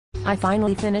I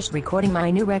finally finished recording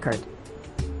my new record.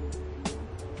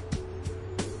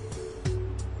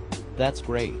 That's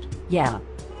great. Yeah.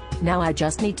 Now I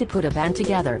just need to put a band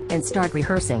together and start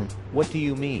rehearsing. What do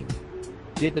you mean?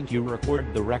 Didn't you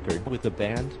record the record with the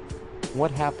band?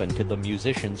 What happened to the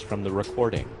musicians from the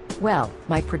recording? Well,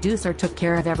 my producer took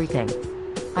care of everything.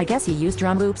 I guess he used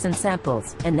drum loops and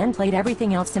samples, and then played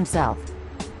everything else himself.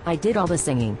 I did all the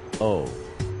singing. Oh.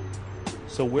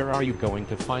 So where are you going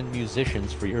to find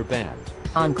musicians for your band?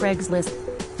 On Craigslist.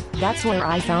 That's where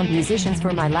I found musicians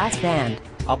for my last band.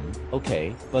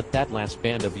 Okay, but that last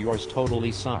band of yours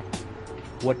totally sucked.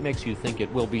 What makes you think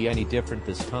it will be any different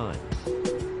this time?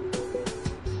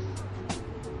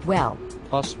 Well.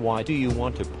 Plus, why do you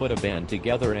want to put a band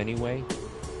together anyway?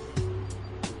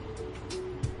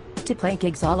 To play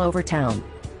gigs all over town.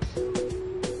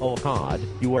 Oh god,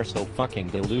 you are so fucking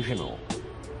delusional.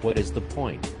 What is the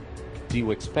point? Do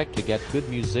you expect to get good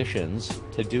musicians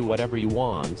to do whatever you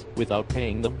want without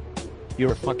paying them?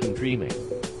 You're fucking dreaming.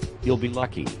 You'll be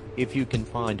lucky if you can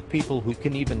find people who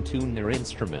can even tune their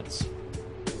instruments.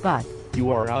 But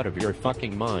you are out of your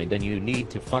fucking mind and you need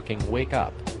to fucking wake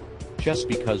up. Just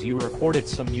because you recorded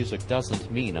some music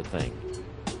doesn't mean a thing.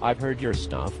 I've heard your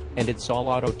stuff, and it's all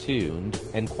auto-tuned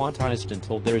and quantized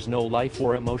until there's no life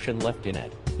or emotion left in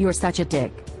it. You're such a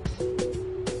dick.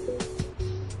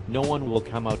 No one will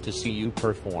come out to see you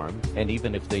perform, and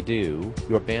even if they do,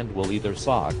 your band will either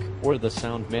suck, or the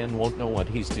sound man won't know what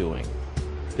he's doing.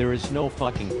 There is no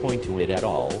fucking point to it at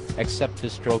all, except to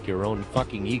stroke your own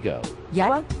fucking ego.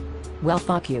 Yeah? Well,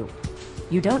 fuck you.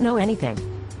 You don't know anything.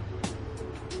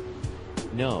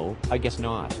 No, I guess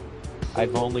not.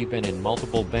 I've only been in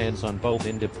multiple bands on both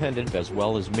independent as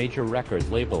well as major record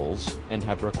labels, and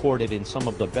have recorded in some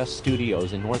of the best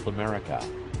studios in North America.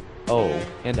 Oh,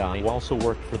 and I also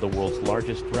worked for the world's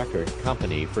largest record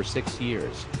company for 6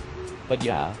 years. But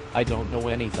yeah, I don't know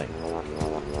anything.